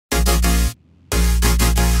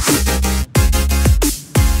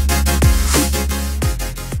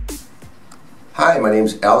my name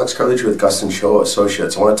is Alex CARLUCCI with Gustan Cho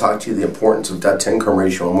Associates. I want to talk to you the importance of debt-to-income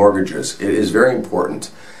ratio in mortgages. It is very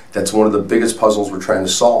important. That's one of the biggest puzzles we're trying to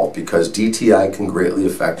solve because DTI can greatly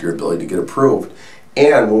affect your ability to get approved.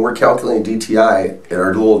 And when we're calculating DTI at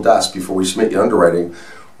our little desk before we submit your underwriting,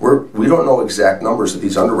 we don't know exact numbers that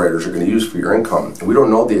these underwriters are going to use for your income. And we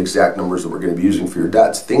don't know the exact numbers that we're going to be using for your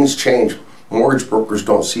debts. Things change. Mortgage brokers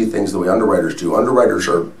don't see things the way underwriters do. Underwriters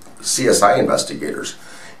are CSI investigators,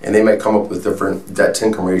 and they might come up with different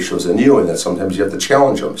debt-to-income ratios than you, and then sometimes you have to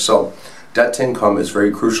challenge them. So debt-to-income is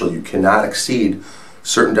very crucial. You cannot exceed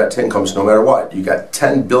certain debt-to-incomes no matter what. You got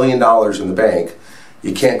 $10 billion in the bank,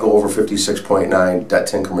 you can't go over 56.9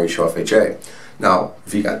 debt-to-income ratio FHA. Now,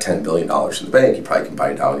 if you got $10 billion in the bank, you probably can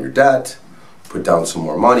buy down your debt, put down some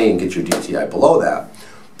more money, and get your DTI below that.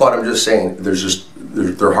 But I'm just saying,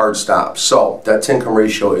 they're hard stops. So debt-to-income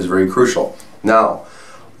ratio is very crucial. Now,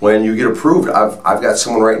 when you get approved, I've got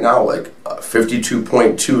someone right now like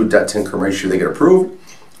 52.2 debt-to-income ratio, they get approved.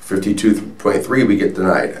 52.3 we get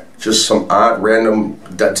denied. Just some odd random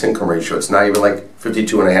debt-to-income ratio. It's not even like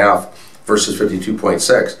 52.5 versus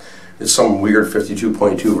 52.6. It's some weird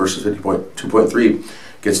 52.2 versus 52.3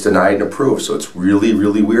 gets denied and approved. So it's really,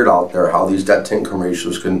 really weird out there how these debt-to-income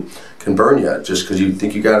ratios can burn you. Just because you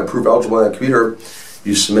think you got approved eligible on that computer,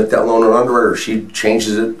 you submit that loan to an underwriter, she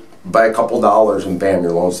changes it by a couple dollars and bam,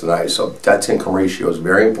 your loan's denied. So debt-to-income ratio is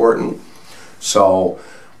very important. So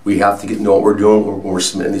we have to know what we're doing when we're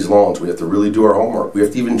submitting these loans. We have to really do our homework. We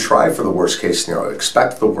have to even try for the worst case scenario.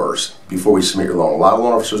 Expect the worst before we submit your loan. A lot of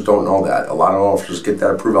loan officers don't know that. A lot of loan officers get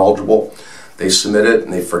that approved eligible, they submit it,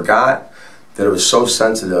 and they forgot that it was so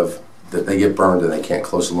sensitive that they get burned and they can't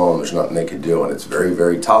close the loan. There's nothing they can do, and it's very,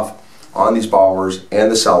 very tough on these borrowers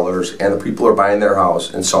and the sellers and the people who are buying their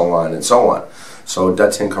house and so on and so on. So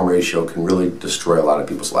debt-to-income ratio can really destroy a lot of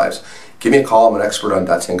people's lives. Give me a call. I'm an expert on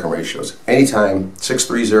debt-to-income ratios. Anytime,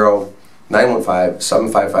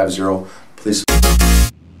 630-915-7550.